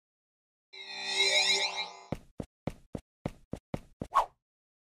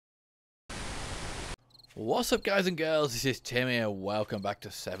What's up, guys and girls? This is Timmy and welcome back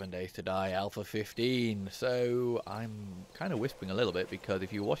to 7 Days to Die Alpha 15. So I'm kind of whispering a little bit because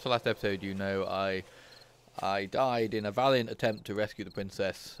if you watched the last episode, you know I died in a valiant attempt to rescue the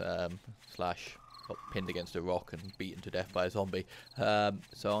princess, slash got pinned against a rock and beaten to death by a zombie.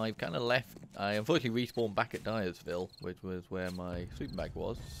 So I've kind of left. I unfortunately respawned back at Dyersville, which was where my sleeping bag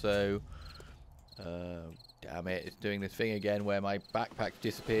was. So damn it, it's doing this thing again where my backpack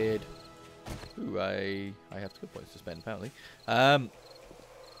disappeared. Ooh, I have skill points to spend apparently.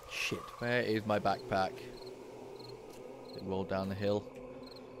 Shit, where is my backpack? It rolled down the hill.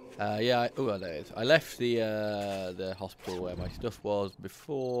 Yeah, oh, there it is. I left the hospital where my stuff was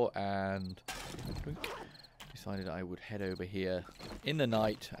before and decided I would head over here in the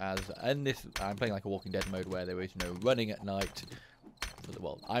night. I'm playing like a Walking Dead mode where there is no running at night.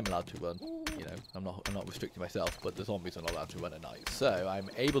 Well, I'm allowed to run. You know, I'm not restricting myself, but the zombies are not allowed to run at night. So I'm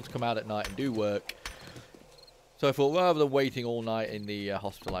able to come out at night and do work. So I thought rather than waiting all night in the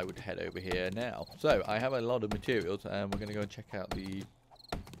hospital, I would head over here now. So I have a lot of materials, and we're going to go and check out the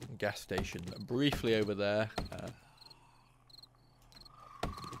gas station briefly over there.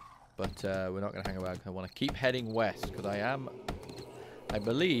 But we're not going to hang around. I want to keep heading west because I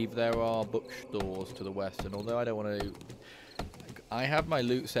believe there are bookstores to the west, and although I don't want to. I have my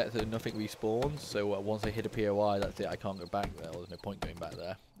loot set so nothing respawns, so once I hit a POI, that's it, I can't go back there. There's no point going back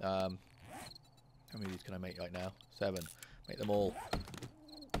there. How many of these can I make right now? 7. Make them all.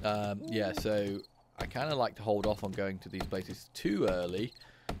 Yeah, so I kind of like to hold off on going to these places too early.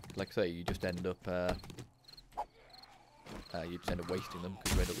 Like I say, you just end up wasting them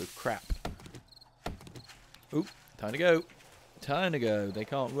because you end up with crap. Oop, time to go. Time to go. They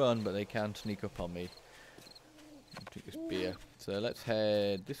can't run, but they can sneak up on me. Drink this beer. So let's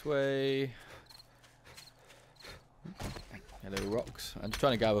head this way. Hello, rocks. I'm just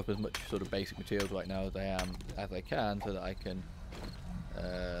trying to gather up as much sort of basic materials right now as I can, so that I can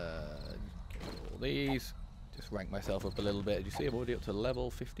get all these. Just rank myself up a little bit. As you see, I'm already up to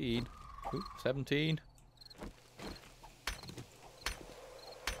level 15. Ooh, 17.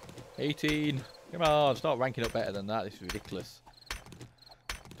 18. Come on, start ranking up better than that. This is ridiculous.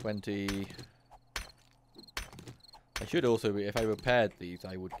 20. I should also, if I repaired these,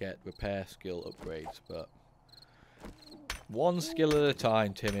 I would get repair skill upgrades, but one skill at a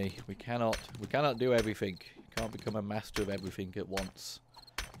time, Timmy. We cannot do everything. You can't become a master of everything at once.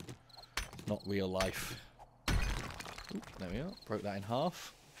 It's not real life. Ooh, there we are. Broke that in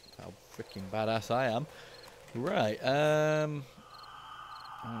half. That's how freaking badass I am. Right. I'm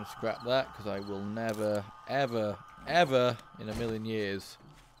gonna scrap that because I will never, ever, ever in a million years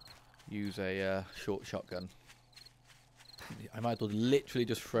use a short shotgun. I might as well literally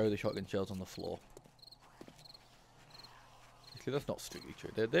just throw the shotgun shells on the floor. Actually, that's not strictly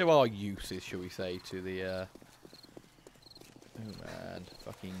true. There are uses, shall we say, to the... Oh man,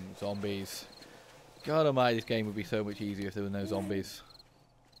 fucking zombies. God almighty, this game would be so much easier if there were no zombies.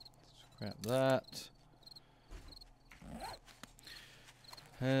 Scrap that.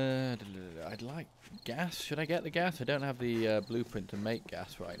 I'd like gas. Should I get the gas? I don't have the blueprint to make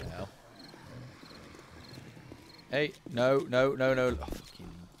gas right now. Hey, no. Oh,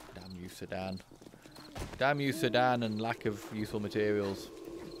 fucking damn you, Sudan. Damn you, Sudan, and lack of useful materials.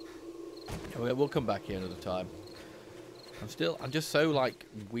 Okay, we'll come back here another time. I'm just so, like,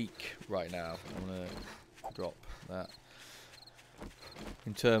 weak right now. I'm gonna drop that.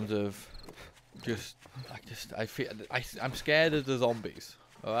 In terms of I'm scared of the zombies.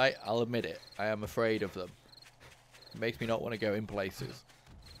 Alright, I'll admit it. I am afraid of them. It makes me not want to go in places.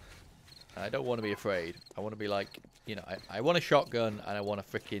 I don't want to be afraid. I want to be like, you know, I want a shotgun and I want a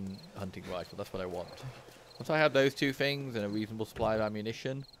freaking hunting rifle. That's what I want. Once I have those two things and a reasonable supply of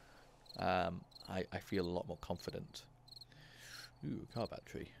ammunition, I feel a lot more confident. Ooh, car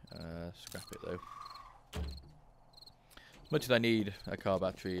battery. Scrap it though. As much as I need a car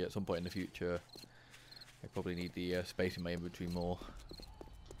battery at some point in the future, I probably need the space in my inventory more.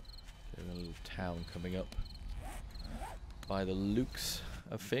 There's a little town coming up by the looks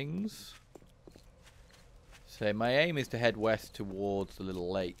of things. So my aim is to head west towards the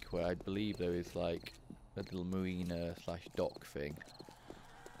little lake where I believe there is like a little marina slash dock thing.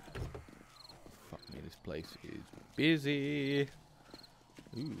 Fuck me, this place is busy.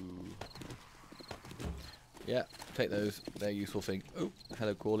 Ooh. Yeah, take those. They're useful things. Oh,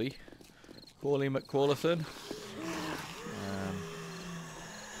 hello Crawley. Crawley McCrawlerson.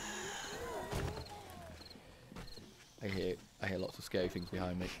 I hear lots of scary things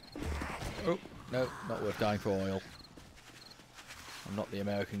behind me. Oh, no, not worth dying for oil. I'm not the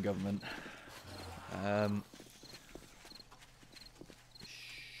American government.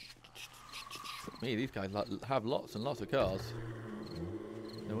 me, these guys have lots and lots of cars.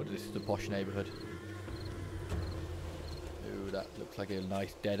 No wonder this is a posh neighbourhood. Ooh, that looks like a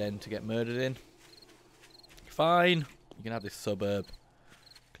nice dead end to get murdered in. Fine, you can have this suburb.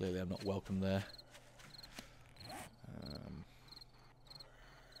 Clearly I'm not welcome there.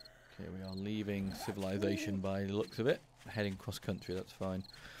 Okay, we are leaving civilization by the looks of it. Heading cross country, that's fine.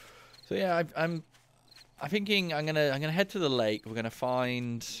 So yeah, I'm thinking I'm gonna head to the lake. We're gonna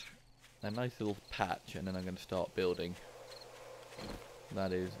find a nice little patch, and then I'm gonna start building.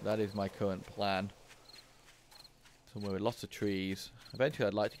 That is my current plan. Somewhere with lots of trees. Eventually,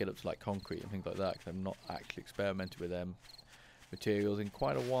 I'd like to get up to like concrete and things like that, because I've not actually experimented with them materials in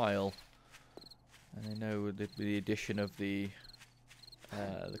quite a while. And I know with the addition of the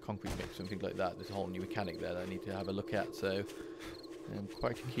concrete mix and things like that, there's a whole new mechanic there that I need to have a look at. So I'm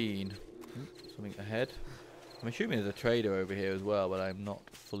quite keen. Something ahead. I'm assuming there's a trader over here as well, but I'm not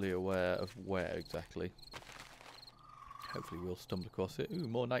fully aware of where exactly. Hopefully we'll stumble across it. Ooh,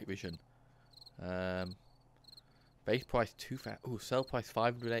 more night vision. Base price 2,000. Ooh, sell price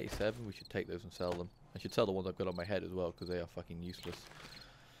 587. We should take those and sell them. I should sell the ones I've got on my head as well, because they are fucking useless.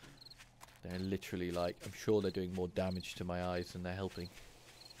 They're literally like, I'm sure they're doing more damage to my eyes than they're helping.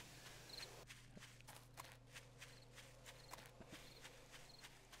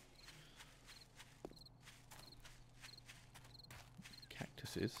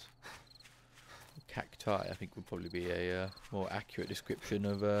 Cactuses. Cacti, I think, would probably be a more accurate description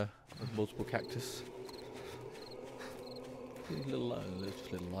of multiple cactus. These little, there's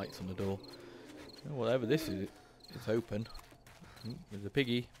just little lights on the door. Oh, whatever this is, it's open. There's a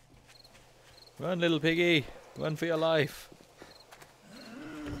piggy. Run, little piggy! Run for your life!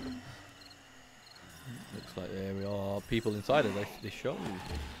 Looks like there are people inside of this shop.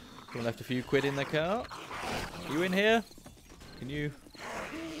 Someone left a few quid in their car. Are you in here? Can you?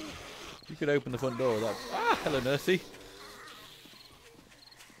 You could open the front door. That's hello, Nursey.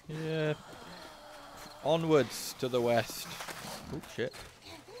 Yeah. Onwards to the west. Oh shit.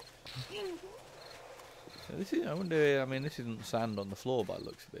 So this is. I wonder. I mean, this isn't sand on the floor by the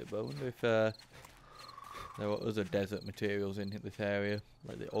looks of it, but I wonder if there were other desert materials in this area,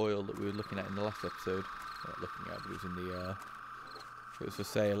 like the oil that we were looking at in the last episode. Not looking at, but it was in the. It was for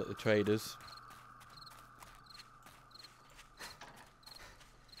sale at the traders.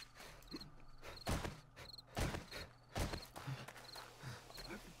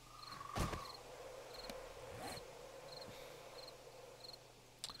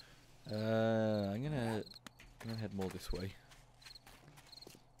 I'm gonna head more this way.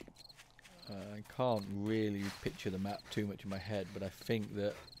 I can't really picture the map too much in my head, but I think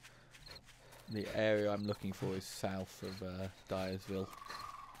that the area I'm looking for is south of Dyersville.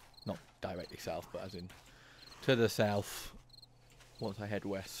 Not directly south, but as in to the south. Once I head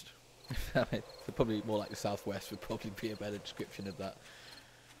west, so probably more like the southwest would probably be a better description of that.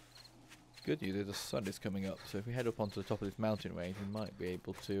 Good news is the sun is coming up, so if we head up onto the top of this mountain range, we might be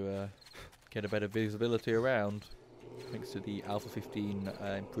able to get a better visibility around, thanks to the Alpha 15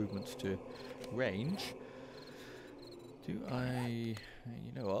 improvements to range. Do I...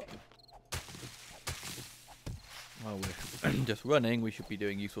 you know what? While we're just running, we should be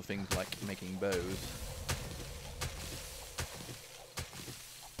doing useful things like making bows.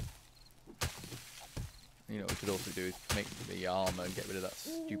 You know what we could also do is make the armour and get rid of that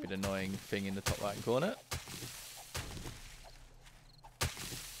stupid annoying thing in the top right corner.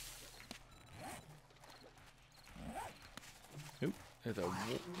 Oop,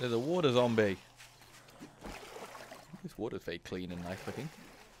 there's a water zombie. This water's very clean and nice looking.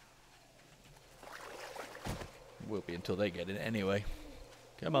 Will be until they get in anyway.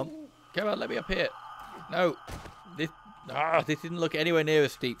 Come on, let me up here. No, this didn't look anywhere near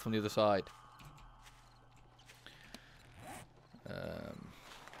as steep from the other side.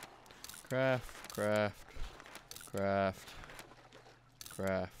 Craft. Is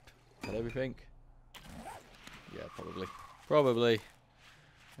that everything? Yeah, probably.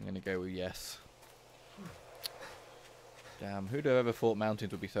 I'm gonna go with yes. Damn, who'd have ever thought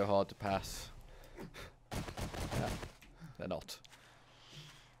mountains would be so hard to pass? Yeah, they're not.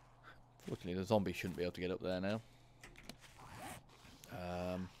 Fortunately, the zombie shouldn't be able to get up there now.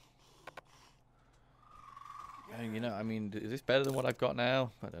 You know, I mean, is this better than what I've got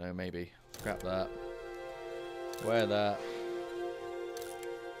now? I don't know, maybe. Scrap that. Wear that.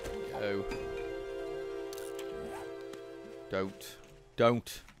 Go.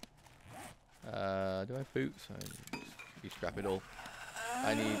 Don't. Do I have boots? You scrap it all.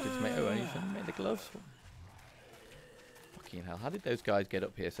 I need to make... Oh, I need to make the gloves. Fucking hell, how did those guys get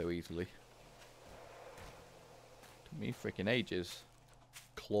up here so easily? Took me freaking ages.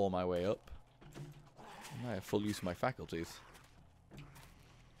 Claw my way up. I have full use of my faculties.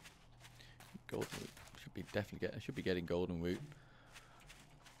 Golden root. Should be getting golden root.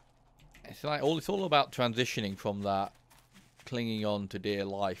 It's like it's all about transitioning from that clinging on to dear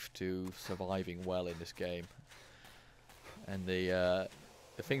life to surviving well in this game. And the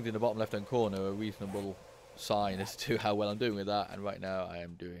things in the bottom left hand corner are a reasonable sign as to how well I'm doing with that, and right now I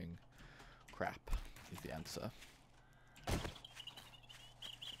am doing crap is the answer.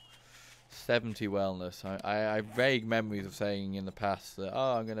 70 wellness. I have vague memories of saying in the past that,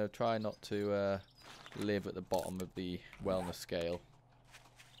 oh, I'm going to try not to live at the bottom of the wellness scale.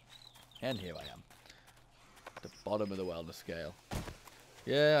 And here I am. At the bottom of the wellness scale.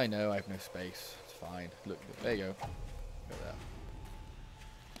 Yeah, I know, I have no space. It's fine. Look, there you go. Go there.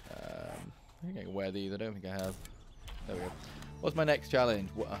 I think I can wear these. I don't think I have. There we go. What's my next challenge?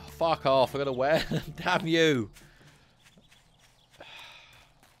 Fuck off. I gotta wear them. Damn you.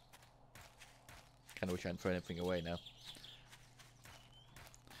 Kinda wish I hadn't thrown everything away now.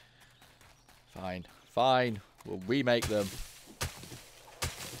 Fine. Fine. We'll remake them.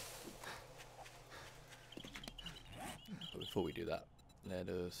 But before we do that, let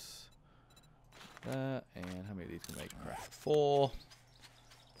us... and how many of these can we make? Craft 4.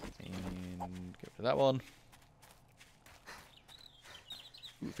 And get rid of that one.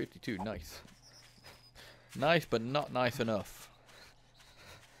 Ooh, 52. Nice. Nice, but not nice enough.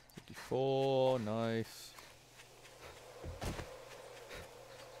 54. Nice.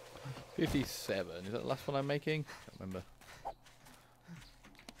 57. Is that the last one I'm making? Can't remember.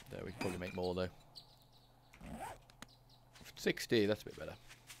 There, we can probably make more though. 60. That's a bit better.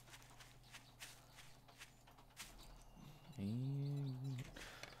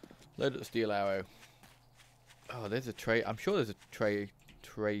 Load up the steel arrow. Oh, there's a trade. I'm sure there's a Trader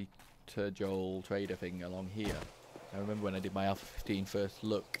Joel trader thing along here. I remember when I did my Alpha 15 first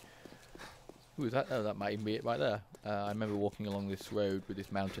look. Who is that? Oh, that might even be it right there. I remember walking along this road with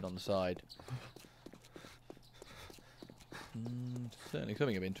this mountain on the side. Certainly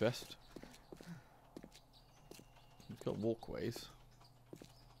something of interest. It's got walkways.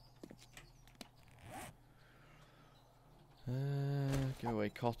 Go away,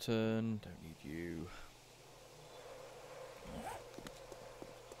 cotton. Don't need you.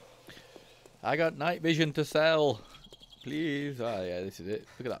 I got night vision to sell. Please. Oh yeah, this is it.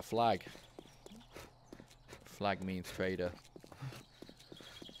 Look at that flag. Flag means trader.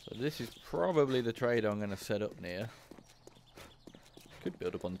 So this is probably the trader I'm going to set up near. Could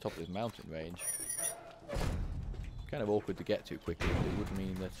build up on the top of this mountain range. Kind of awkward to get to quickly, but it would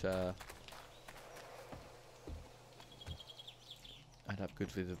mean that I'd have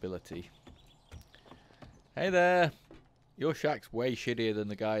good visibility. Hey there! Your shack's way shittier than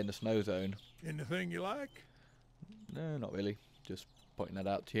the guy in the snow zone. Anything you like? No, not really. Just pointing that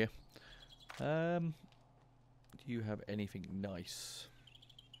out to you. Do you have anything nice?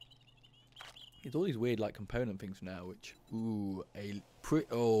 It's all these weird like component things now, which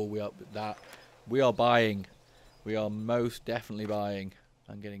we are buying. We are most definitely buying.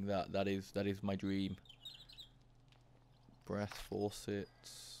 I'm getting that. That is my dream. Brass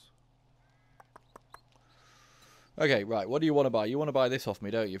faucets. Okay, right. What do you want to buy? You want to buy this off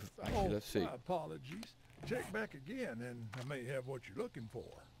me, don't you? Actually, let's see. My apologies. Check back again, and I may have what you're looking for.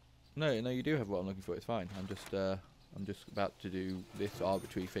 No, you do have what I'm looking for. It's fine. I'm just about to do this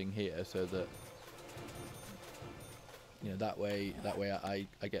arbitrary thing here, so that that way I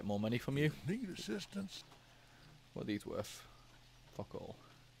get more money from you. Need assistance? What are these worth? Fuck all.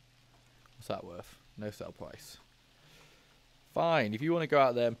 What's that worth? No sell price. Fine. If you want to go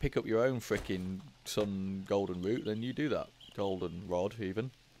out there and pick up your own frickin' sun golden root, then you do that. Golden rod,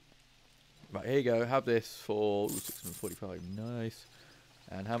 even. Right, here you go. Have this for 645. Nice.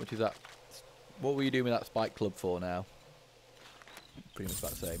 And how much is that? What were you doing with that spike club for now? Pretty much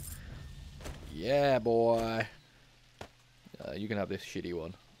about the same. Yeah, boy. You can have this shitty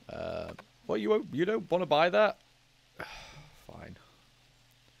one. What, you don't want to buy that? Fine.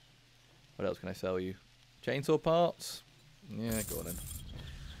 What else can I sell you? Chainsaw parts? Yeah, go on then.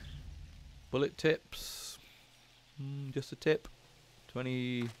 Bullet tips. Just a tip.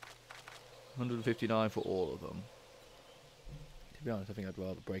 159 for all of them. To be honest, I think I'd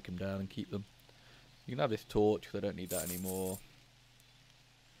rather break them down and keep them. You can have this torch because I don't need that anymore.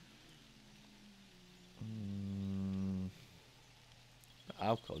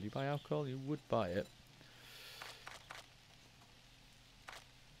 Alcohol. Do you buy alcohol? You would buy it.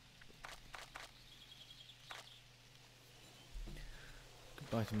 Could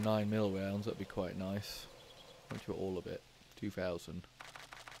buy some 9mm rounds. That'd be quite nice. How much for all of it? 2,000.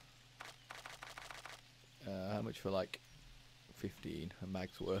 How much for like 15? A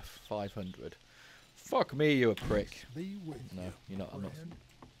mag's worth 500. Fuck me, you a prick. Be with No, you, you're not. friend.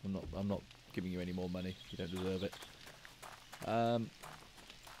 I'm not giving you any more money. You don't deserve it.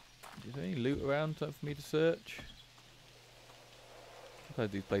 Is there any loot around for me to search?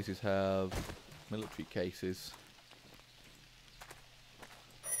 Sometimes these places have military cases.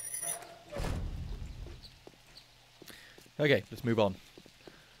 Okay, let's move on.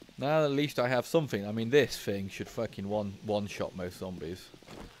 Now at least I have something. I mean, this thing should fucking one-shot most zombies.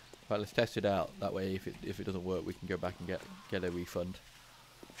 Right, let's test it out. That way, if it doesn't work, we can go back and get a refund.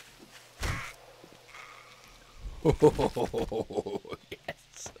 Oh,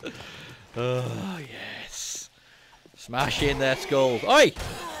 yes. Oh, yes. Smash in their skulls. Oi!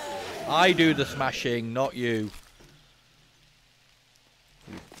 I do the smashing, not you.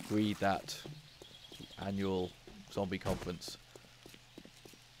 We agreed that. Annual zombie conference.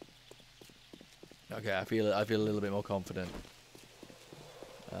 Okay, I feel a little bit more confident.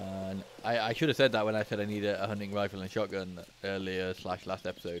 And I should have said that when I said I need a hunting rifle and shotgun earlier / last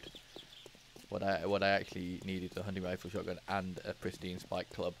episode. What I actually need is a hunting rifle, shotgun, and a pristine spike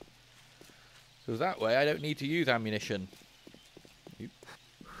club. So that way I don't need to use ammunition. Oop.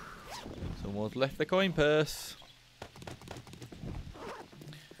 Someone's left the coin purse.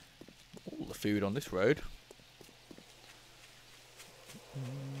 All the food on this road.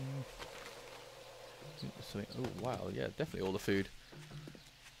 Oh wow, yeah, definitely all the food.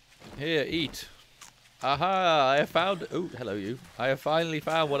 Here, eat. Aha! I have found. Oh, hello, you. I have finally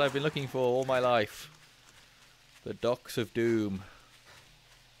found what I've been looking for all my life. The Docks of Doom.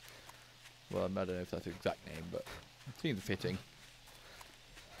 Well, I don't know if that's the exact name, but it seems fitting.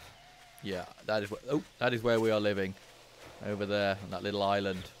 Yeah, that is. That is where we are living. Over there on that little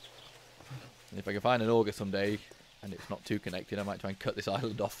island. And if I can find an auger someday, and it's not too connected, I might try and cut this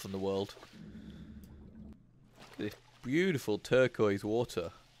island off from the world. Look at this beautiful turquoise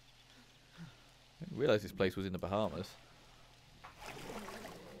water. I didn't realise this place was in the Bahamas.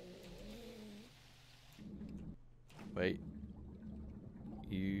 Wait.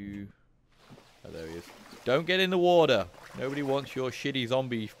 You... Oh, there he is. Don't get in the water! Nobody wants your shitty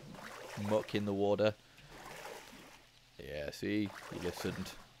zombie muck in the water. Yeah, see? He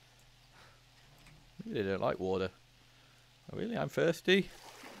listened. I really don't like water. Oh, really? I'm thirsty?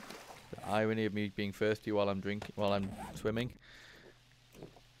 The irony of me being thirsty while I'm swimming.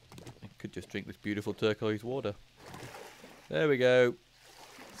 I could just drink this beautiful turquoise water. There we go.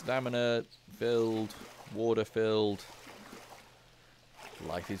 Stamina filled, water filled.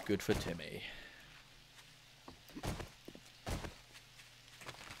 Life is good for Timmy.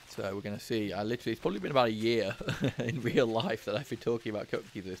 So we're going to see. It's probably been about a year in real life that I've been talking about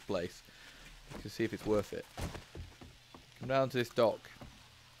cookies this place. To see if it's worth it. Come down to this dock.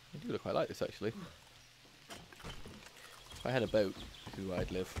 I do look quite like this actually. If I had a boat, this is where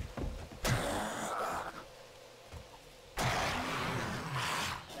I'd live.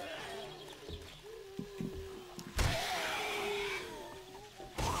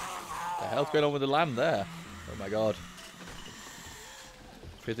 What the hell's going on with the land there? Oh my god.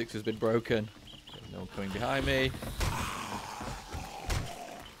 Physics has been broken. There's no one coming behind me.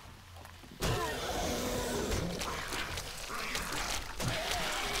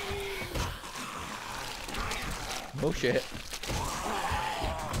 Oh shit.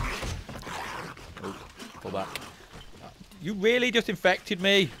 Oh, pull back. You really just infected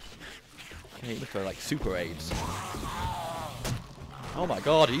me? You must have like super AIDS. Oh my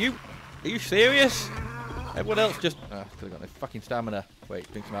god, are you serious? Everyone else just... Ah, still got no fucking stamina. Wait,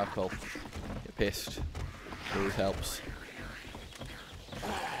 drink some alcohol. Get pissed. It always helps.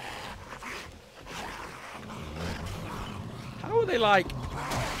 How are they like...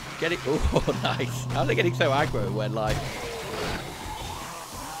 Getting... Oh, nice. How are they getting so aggro when like...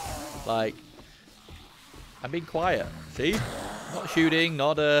 Like... I'm being quiet. See? Not shooting,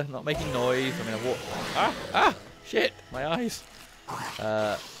 not making noise. I mean, I've walked... Ah! Shit! My eyes.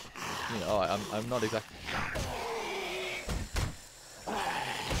 You know, I'm not exactly...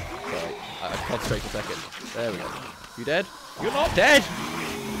 Sorry, I concentrate for a second. There we go. You dead? You're not dead!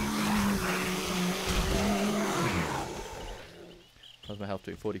 How's my health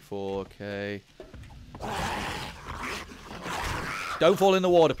doing? 44, okay. Don't fall in the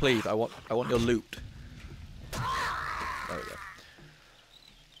water, please. I want your loot. There we go.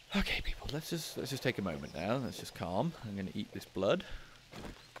 Okay, people, let's just take a moment now. Let's just calm. I'm gonna eat this blood.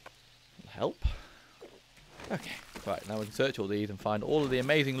 It'll help. Okay, right, now we can search all these and find all of the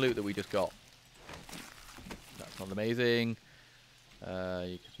amazing loot that we just got. That's not amazing.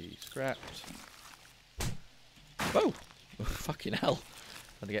 You could be scrapped. Whoa! Fucking hell.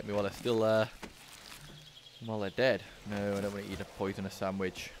 Trying to get me while they're still while they're dead. No, I don't want to eat a poisonous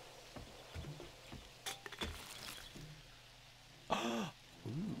sandwich. Ooh,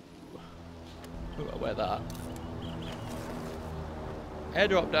 I'll wear that.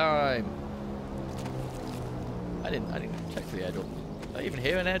 Airdrop time! I didn't check for the airdrop. Did I even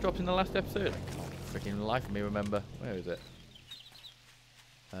hear an airdrop in the last episode? I can't freaking life of me remember. Where is it?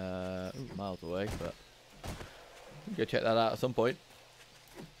 Ooh, miles away, but we'll go check that out at some point.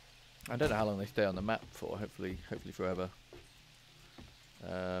 I don't know how long they stay on the map for. Hopefully forever.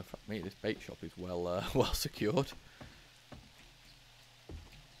 Fuck me, this bait shop is well well secured.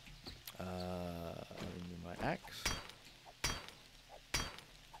 My axe.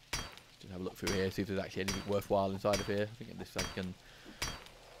 Just have a look through here, see if there's actually anything worthwhile inside of here. I think this I think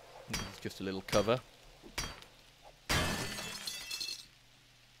it's just a little cover. Yeah,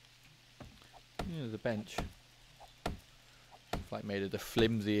 there's a bench. It's like made of the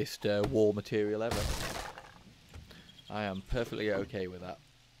flimsiest wall material ever. I am perfectly okay with that,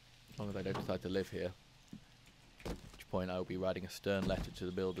 as long as I don't decide to live here. At which point I will be writing a stern letter to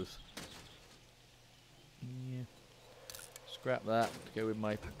the builders. Yeah. Scrap that to go with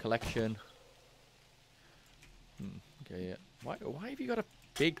my collection. Okay, yeah. Why have you got a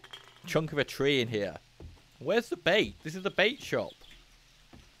big chunk of a tree in here? Where's the bait? This is the bait shop.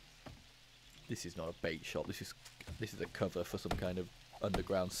 This is not a bait shop. This is a cover for some kind of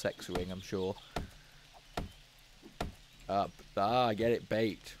underground sex ring, I'm sure. I get it.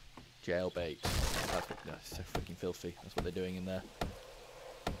 Bait, jail bait. That's so freaking filthy. That's what they're doing in there.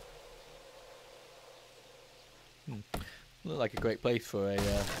 Look like a great place for a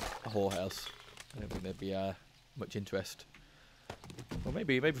whorehouse. I don't think there'd be much interest. Well,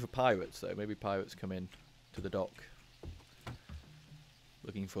 maybe for pirates though. Maybe pirates come in to the dock,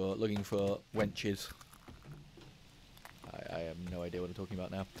 looking for wenches. I have no idea what I'm talking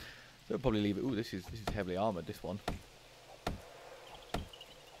about now. So I'll probably leave it. Ooh, this is heavily armoured. This one.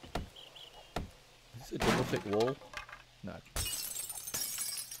 Is this a double thick wall? No.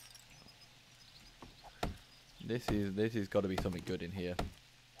 This has got to be something good in here.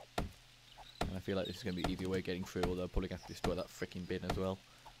 And I feel like this is going to be an easier way of getting through, although I'm probably going to have to destroy that freaking bin as well.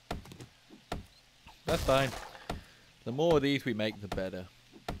 That's fine. The more of these we make, the better.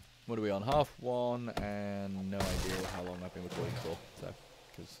 What are we on? Half one, and no idea how long I've been recording for. So,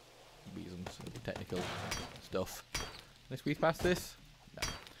 because reasons, technical stuff. Can I squeeze past this? No.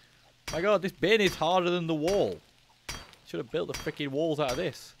 My god, this bin is harder than the wall. Should have built the freaking walls out of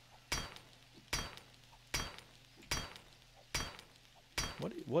this.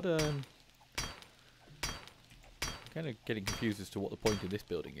 What kind of getting confused as to what the point of this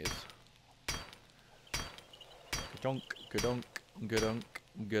building is. Gadonk, gadonk, gadonk,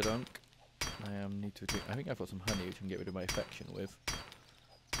 gadonk. I need to drink. I think I've got some honey which I can get rid of my affection with.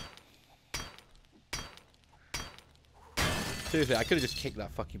 Seriously, I could have just kicked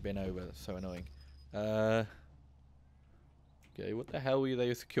that fucking bin over. That's so annoying. Okay, what the hell were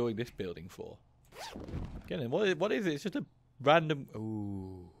they securing this building for? Again, what is it? It's just a random.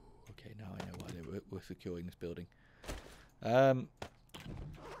 Ooh. Okay, now I know why they were securing this building. It's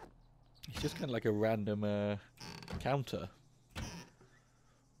just kind of like a random counter.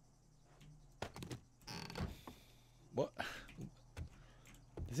 What?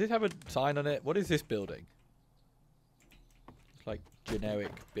 Does this have a sign on it? What is this building? It's like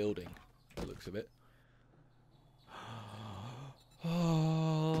generic building, by the looks of it.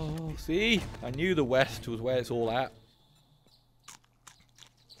 Oh, see? I knew the west was where it's all at.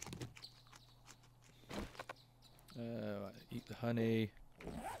 Right, eat the honey.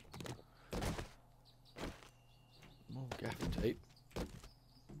 More gaffer tape.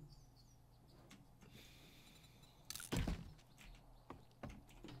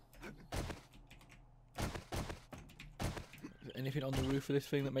 Is there anything on the roof of this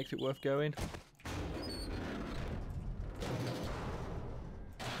thing that makes it worth going?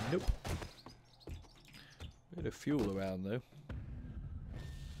 Nope. Bit of fuel around though.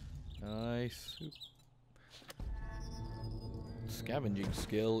 Nice. Oop. Scavenging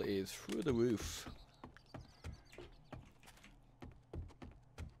skill is through the roof.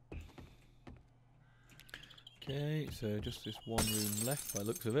 Okay, so just this one room left by the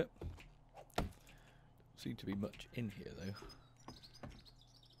looks of it. Doesn't seem to be much in here though.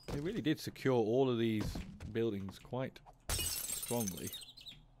 They really did secure all of these buildings quite strongly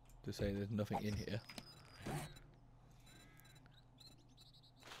to say there's nothing in here.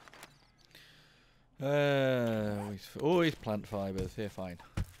 Always plant fibres. Here, fine.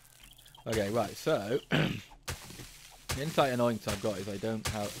 Okay, right. So the slight annoyance I've got is I don't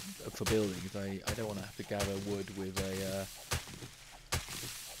have for buildings. I don't want to have to gather wood with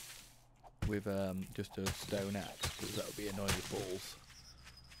just a stone axe because that would be annoying as balls.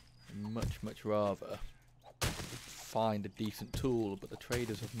 I'd much rather find a decent tool, but the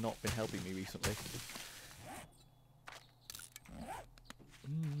traders have not been helping me recently.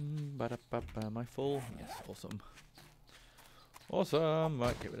 Am I full? Yes, awesome. Awesome!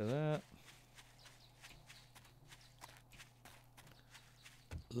 Right, get rid of that.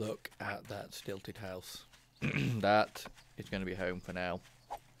 Look at that stilted house. That is going to be home for now.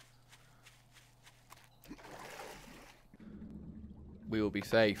 We will be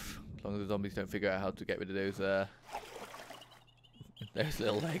safe as long as the zombies don't figure out how to get rid of those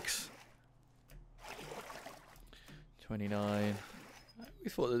little legs. 29. We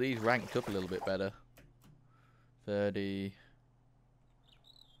thought that these ranked up a little bit better. 30.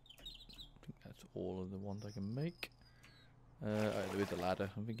 I think that's all of the ones I can make. Oh, there is a ladder.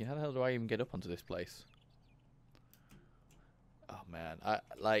 I'm thinking, how the hell do I even get up onto this place? Oh man,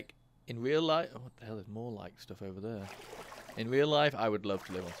 like in real life. Oh, what the hell? There's more like stuff over there. In real life, I would love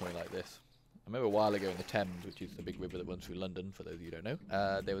to live on something like this. I remember a while ago in the Thames, which is the big river that runs through London, for those of you who don't know,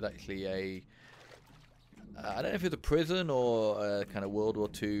 there was actually a, I don't know if it was a prison or a kind of World War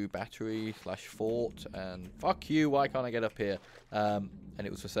II battery / fort, and fuck you, why can't I get up here? And it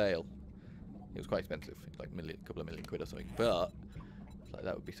was for sale. It was quite expensive, like a couple of million quid or something, but like,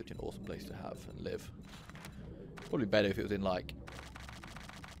 that would be such an awesome place to have and live. Probably better if it was in like...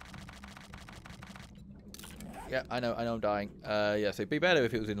 Yeah, I know I'm dying. Yeah, so it'd be better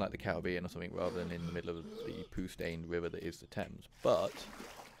if it was in like the Caribbean or something rather than in the middle of the poo-stained river that is the Thames. But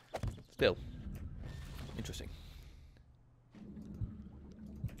still, interesting.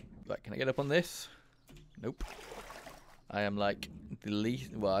 Right, can I get up on this? Nope. I am like the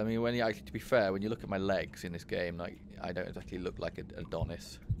least. Well, I mean, when you actually, to be fair, when you look at my legs in this game, like I don't exactly look like an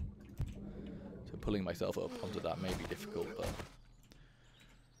Adonis. So pulling myself up onto that may be difficult, but.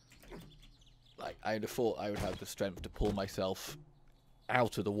 Like, I'd have thought I would have the strength to pull myself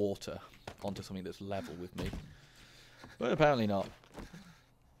out of the water onto something that's level with me. But apparently not.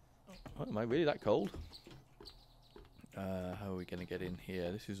 Oh, am I really that cold? How are we going to get in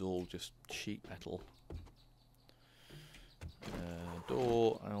here? This is all just sheet metal.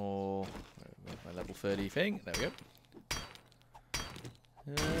 Door. Oh, where's my level 30 thing? There we go.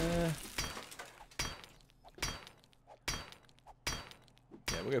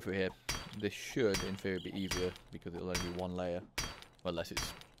 Yeah, we'll go through here. This should, in theory, be easier because it'll only be one layer. Well, unless it's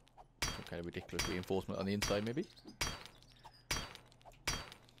some kind of ridiculous reinforcement on the inside, maybe.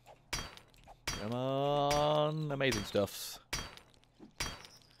 Come on, amazing stuffs.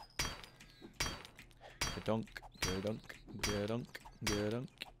 Ga-dunk, ga-dunk, ga-dunk, ga-dunk.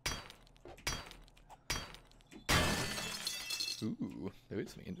 Ooh, there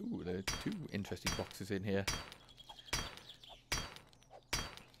is something. Ooh, there are two interesting boxes in here.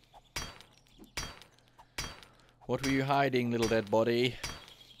 What were you hiding, little dead body?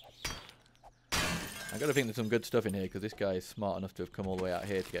 I gotta think there's some good stuff in here because this guy is smart enough to have come all the way out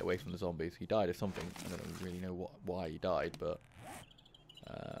here to get away from the zombies. He died of something. I don't really know why he died, but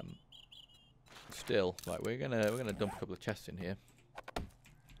still, right. We're gonna dump a couple of chests in here.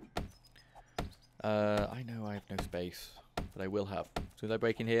 I know I have no space, but I will have. As soon as I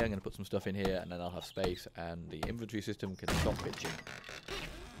break in here, I'm gonna put some stuff in here, and then I'll have space, and the inventory system can stop bitching.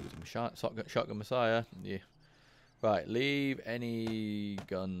 Shotgun Messiah. Yeah. Right, leave any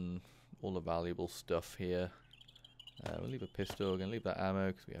gun, all the valuable stuff here. We'll leave a pistol. We're going to leave that ammo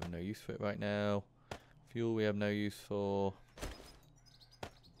because we have no use for it right now. Fuel we have no use for.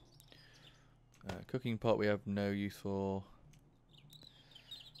 Cooking pot we have no use for.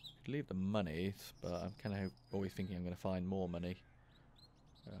 Could leave the money, but I'm kind of always thinking I'm going to find more money.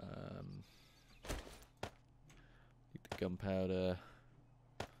 Leave the gunpowder.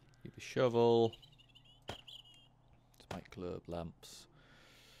 Leave the shovel. Club lamps.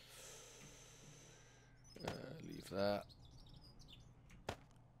 Leave that.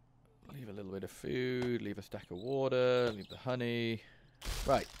 Leave a little bit of food. Leave a stack of water. Leave the honey.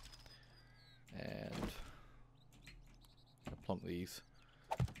 Right. And I'll plonk these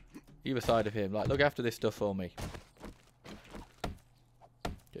either side of him. Like, look after this stuff for me.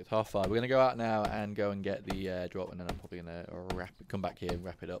 Okay, it's 5:30. We're gonna go out now and go and get the airdrop, and then I'm probably gonna come back here and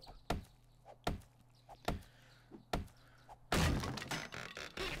wrap it up.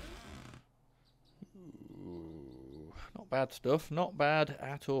 Bad stuff, not bad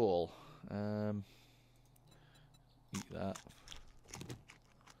at all. Eat that.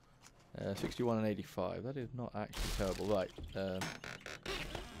 61 and 85. That is not actually terrible. Right.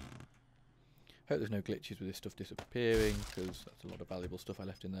 Hope there's no glitches with this stuff disappearing because that's a lot of valuable stuff I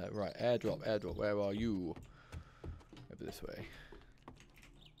left in there. Right, airdrop, airdrop. Where are you? Over this way.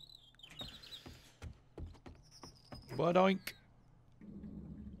 Boink.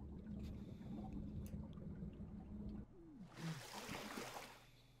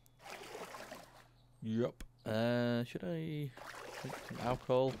 should I drink some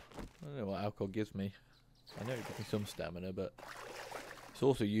alcohol? I don't know what alcohol gives me. I know it gives me some stamina, but it's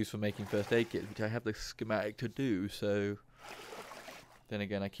also used for making first aid kits, which I have the schematic to do, so... Then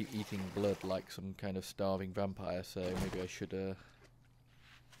again, I keep eating blood like some kind of starving vampire, so maybe I should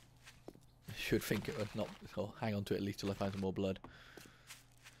think of not, or hang on to it at least till I find some more blood.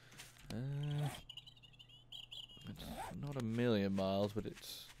 It's not a million miles, but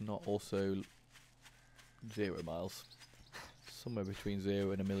it's not also 0 miles. Somewhere between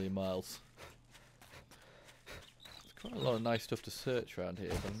 0 and a million miles. There's quite a lot of nice stuff to search around here,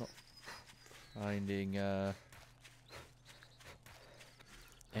 but I'm not finding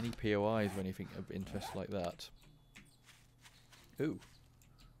any POIs or anything of interest like that. Ooh.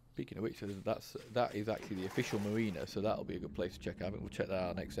 Speaking of which, that is actually the official marina, so that'll be a good place to check out. I think we'll check that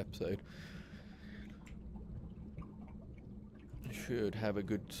out next episode. Should have a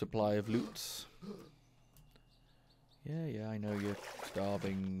good supply of loots. Yeah, I know you're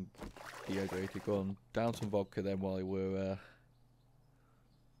starving, dehydrated. Go on, down some vodka then while we're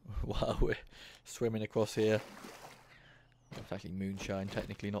swimming across here. It's actually moonshine,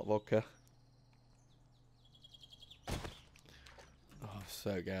 technically not vodka. Oh, I'm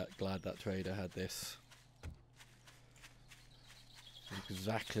so glad that trader had this.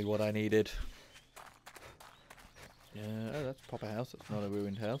 Exactly what I needed. Yeah, oh, that's a proper house. That's not a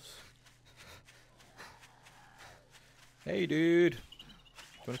ruined house. Hey, dude. Do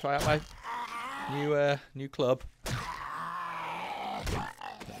you want to try out my new club? I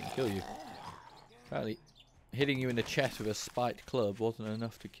can kill you. Apparently, hitting you in the chest with a spiked club wasn't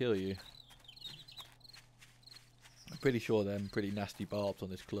enough to kill you. I'm pretty sure them pretty nasty barbs on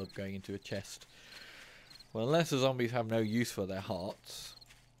this club going into a chest. Well, unless the zombies have no use for their hearts,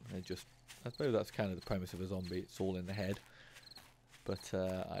 they just... I suppose that's kind of the premise of a zombie. It's all in the head. But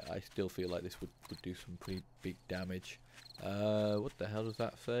I still feel like this would do some pretty big damage. What the hell does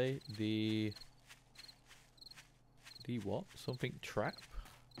that say? The what? Something trap?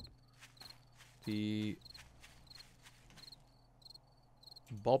 The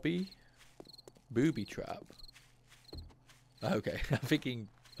booby trap. Okay, I'm thinking.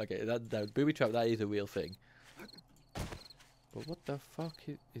 Okay, that booby trap, that is a real thing. But what the fuck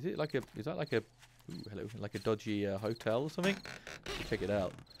is it? Like a? Is that like a? Ooh, hello, like a dodgy hotel or something? Check it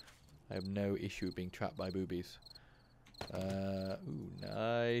out. I have no issue with being trapped by boobies. Ooh,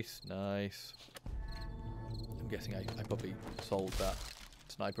 nice. I'm guessing I probably sold that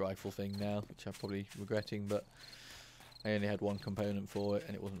sniper rifle thing now, which I'm probably regretting, but I only had one component for it,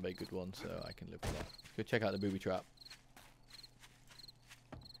 and it wasn't a very good one, so I can live with that. Let's go check out the booby trap.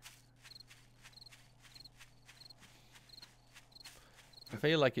 I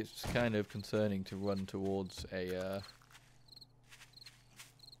feel like it's kind of concerning to run towards a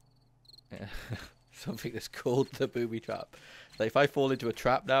something that's called the booby trap. Like if I fall into a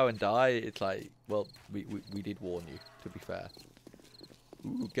trap now and die, it's like, well, we did warn you, to be fair.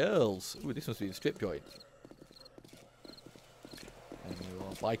 Ooh, girls. Ooh, this must be the strip joint. And there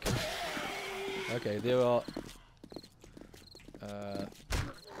are bikers. Okay, there are...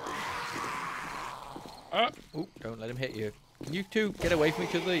 Ooh, don't let him hit you. Can you two get away from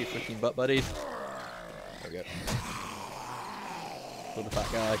each other, you freaking butt buddies? There we go. Kill the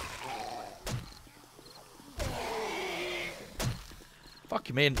fat guy. Fuck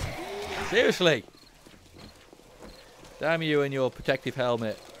him in. Seriously! Damn you and your protective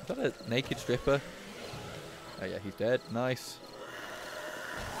helmet. Is that a naked stripper? Oh yeah, he's dead. Nice.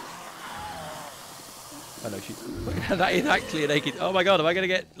 Oh no, she... that is actually a naked... Oh my god, am I gonna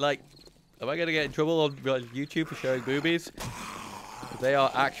get, like... Am I gonna get in trouble on YouTube for showing boobies? They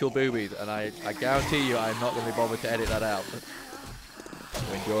are actual boobies, and I guarantee you I'm not gonna be bothered to edit that out.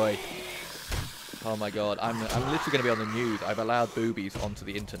 So enjoy. Oh my god, I'm literally gonna be on the news. I've allowed boobies onto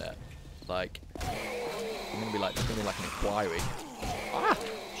the internet. Like, I'm gonna be like, there's gonna be like an inquiry. Ah,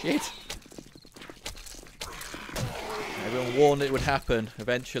 shit. Everyone warned it would happen.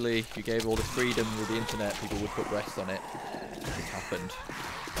 Eventually, if you gave all this freedom with the internet, people would put breasts on it. It happened.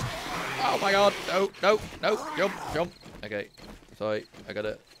 Oh my god! No! Jump! Okay, sorry. I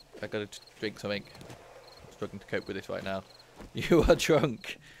gotta drink something. I'm struggling to cope with this right now. You are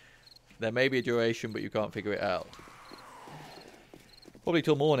drunk. There may be a duration, but you can't figure it out. Probably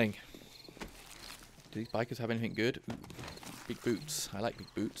till morning. Do these bikers have anything good? Ooh, big boots. I like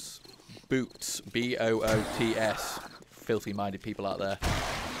big boots. Boots. B-O-O-T-S. Filthy-minded people out there.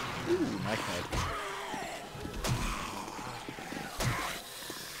 Ooh, nice head.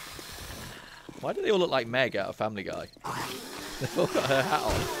 Why do they all look like Meg out of Family Guy? They've all got her hat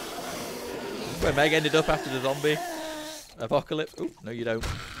on. This is where Meg ended up after the zombie apocalypse. Ooh, no you don't.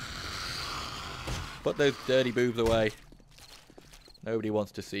 Put those dirty boobs away. Nobody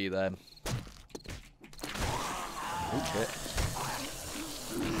wants to see them. Oh shit.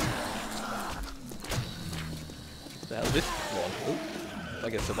 What the hell is this one? Oh,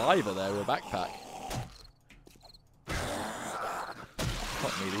 like a survivor there with a backpack.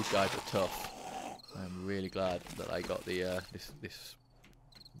 Fuck me, these guys are tough. I'm really glad that I got the this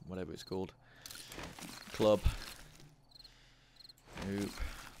whatever it's called club. Nope.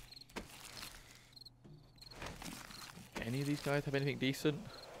 Any of these guys have anything decent?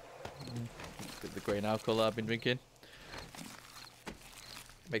 The grain alcohol I've been drinking.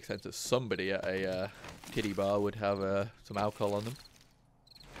 Makes sense that somebody at a titty bar would have some alcohol on them.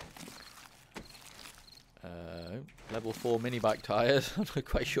 Level 4 mini bike tires. I'm not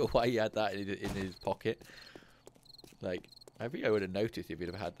quite sure why he had that in his pocket. Like, I think I would have noticed if he'd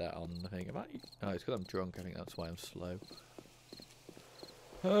have had that on the thing. Oh, it's because I'm drunk. I think that's why I'm slow.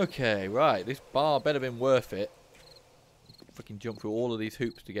 Okay, right. This bar better been worth it. Fucking jump through all of these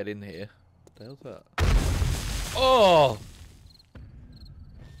hoops to get in here. What the hell's that? Oh!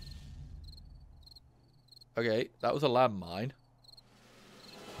 Okay, that was a landmine.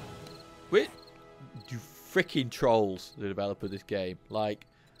 Wait, you freaking trolls, the developer of this game. Like,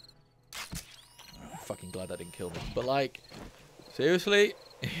 I'm fucking glad that didn't kill me. But like, seriously,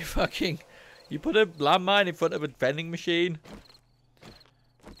 you put a landmine in front of a vending machine.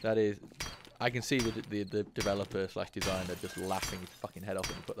 That is, I can see the developer / designer just laughing his fucking head off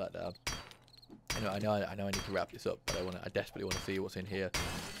when you put that down. I know I need to wrap this up, but I desperately want to see what's in here.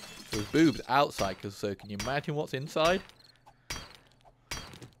 There's boobs outside, so can you imagine what's inside?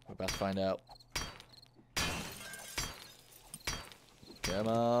 We're about to find out. Come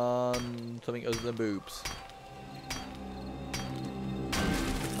on, something other than boobs.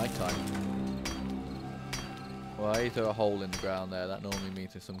 Nighttime. Why is there a hole in the ground there? That normally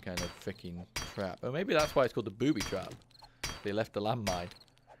means there's some kind of freaking trap. Or maybe that's why it's called the booby trap. They left the landmine.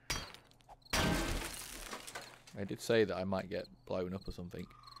 I did say that I might get blown up or something.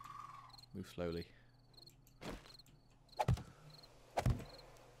 Move slowly.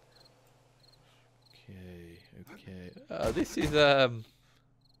 Okay. This is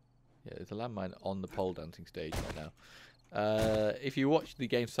yeah, there's a landmine on the pole dancing stage right now. If you watch the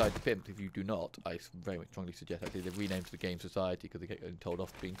Game Society Pimps, if you do not, I very much strongly suggest actually they've renamed to the Game Society because they get told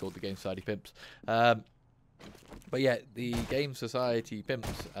off being called the Game Society Pimps. But yeah, the Game Society Pimps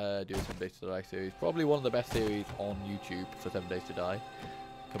do a 7 Days to Die series. Probably one of the best series on YouTube for 7 Days to Die,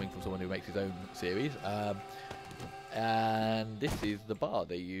 coming from someone who makes his own series. And this is the bar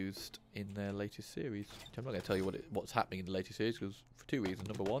they used in their latest series. I'm not going to tell you what's happening in the latest series because for 2 reasons.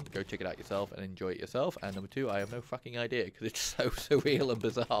 Number 1, go check it out yourself and enjoy it yourself. And number 2, I have no fucking idea because it's so surreal and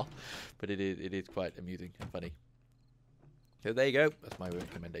bizarre. But it is quite amusing and funny. So there you go. That's my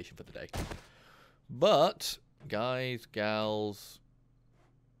recommendation for the day. But guys, gals,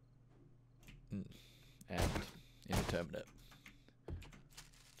 and indeterminate.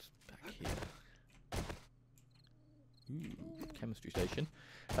 Back here. Ooh, chemistry station.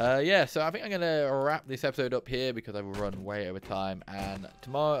 Yeah, so I think I'm going to wrap this episode up here because I've run way over time. And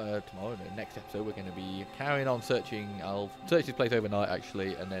tomorrow, no, next episode, we're going to be carrying on searching. I'll search this place overnight,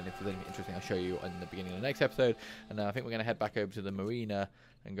 actually. And then if there's anything interesting, I'll show you in the beginning of the next episode. And then I think we're going to head back over to the marina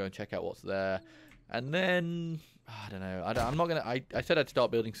and go and check out what's there. And then, I don't know. I'm not going to... I said I'd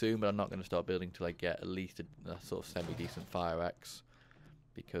start building soon, but I'm not going to start building till I get at least a sort of semi-decent fire axe.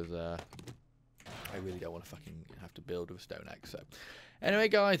 Because... I really don't want to fucking have to build with a stone axe. So, anyway,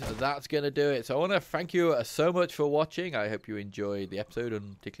 guys, that's going to do it. So, I want to thank you so much for watching. I hope you enjoyed the episode,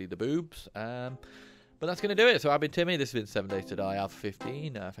 and particularly the boobs. But that's going to do it. So, I've been Timmy. This has been 7 Days to Die Alpha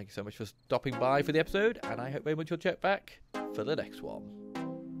 15. Thank you so much for stopping by for the episode, and I hope very much you'll check back for the next one.